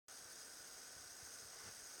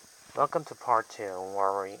Welcome to part 2,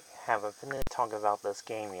 where we haven't finished talking about this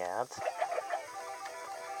game yet.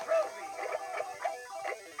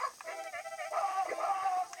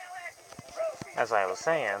 As I was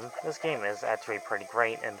saying, this game is actually pretty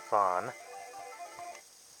great and fun.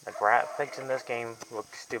 The graphics in this game look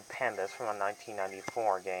stupendous from a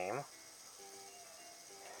 1994 game.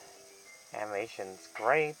 Animation's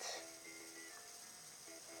great.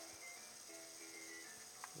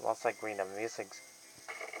 Looks like the music's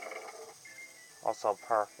also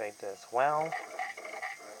perfect as well.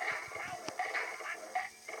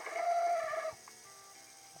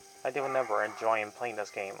 I do remember enjoying playing this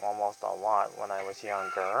game almost a lot when I was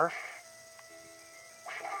younger.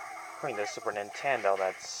 Playing the Super Nintendo,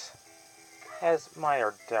 that's has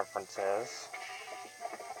minor differences.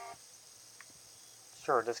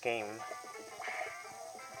 Sure, this game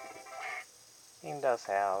does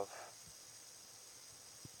have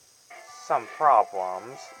some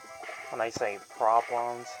problems. When I say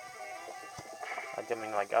problems, I do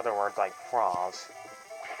mean like other words like flaws.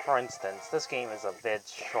 For instance, this game is a bit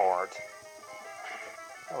short.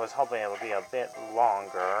 I was hoping it would be a bit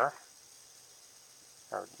longer.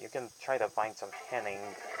 Or you can try to find some hinting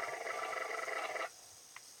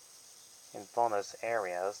in bonus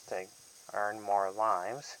areas to earn more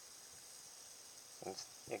lives. And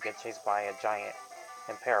you get chased by a giant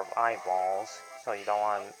pair of eyeballs, so you don't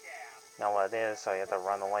want to know what it is, so you have to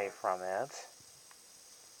run away from it.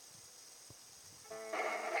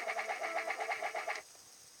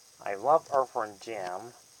 I love Earthworm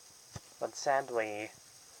Jim, but sadly,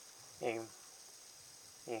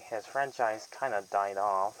 his franchise kind of died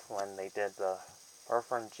off when they did the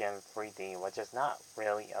Earthworm Jim 3D, which is not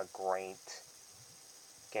really a great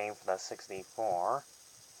game for the 64,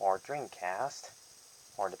 or Dreamcast,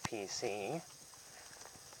 or the PC.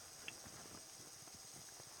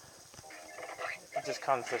 It just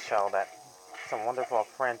comes to show that some wonderful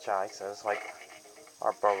franchises, like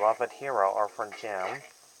our beloved hero Earthworm Jim,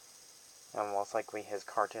 and most likely his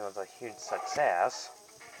cartoon was a huge success,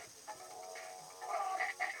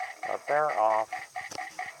 but they're off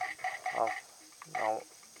of no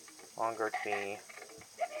longer to be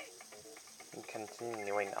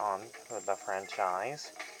continuing on with the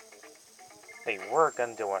franchise. They were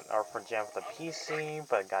going to do an Earthworm Jim for the PC,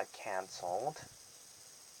 but it got cancelled.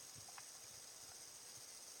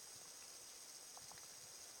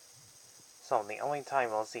 So the only time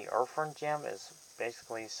we'll see Earthworm Jim is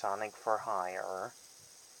basically Sonic for Hire,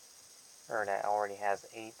 or that already has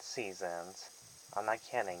 8 seasons. I'm not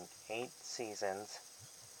kidding, 8 seasons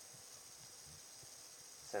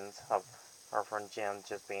since of Earthworm Jim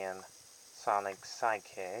just being Sonic's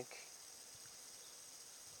sidekick.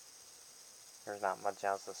 There's not much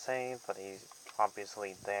else to say, but he's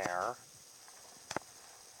obviously there.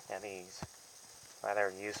 And he's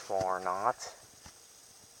whether useful or not.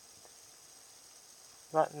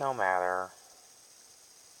 But no matter.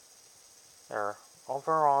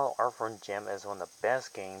 Overall, Earthworm Jim is one of the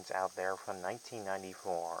best games out there from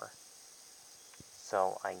 1994.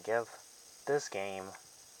 So I give this game,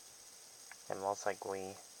 and most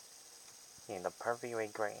likely the perfectly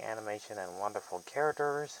great animation and wonderful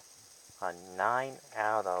characters, a 9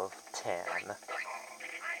 out of 10.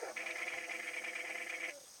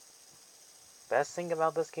 Best thing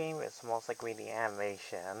about this game is most likely the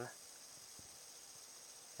animation.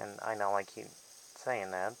 And I know I keep saying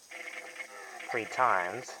that 3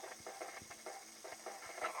 times.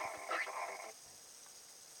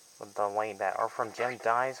 But the way that Earthworm Jim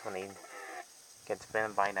dies when he gets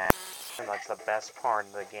bitten by that, that's the best part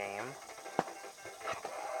of the game.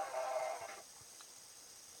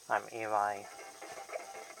 I'm Eli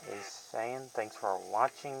is saying thanks for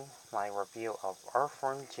watching my review of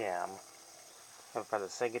Earthworm Jim for the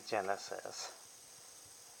Sega Genesis.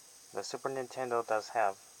 The Super Nintendo does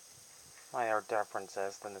have minor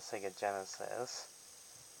differences than the Sega Genesis,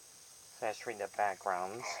 especially the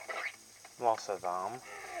backgrounds, most of them.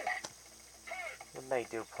 But they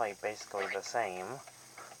do play basically the same.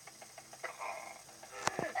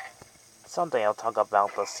 Someday I'll talk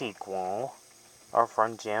about the sequel,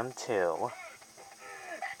 Earthworm Jim 2.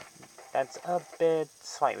 That's a bit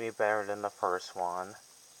slightly better than the first one.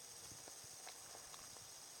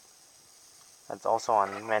 That's also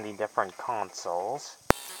on many different consoles.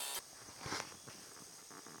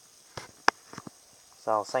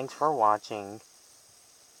 So thanks for watching.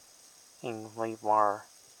 And leave more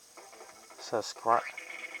subscribers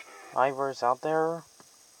out there,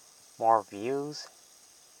 more views,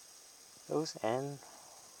 and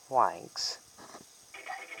likes.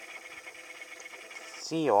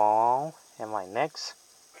 See you all in my next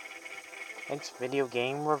video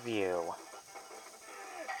game review.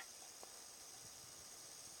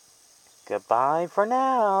 Goodbye for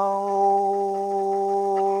now.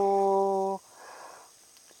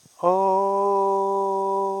 Oh.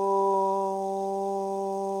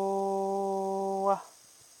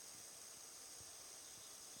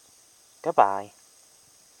 Goodbye.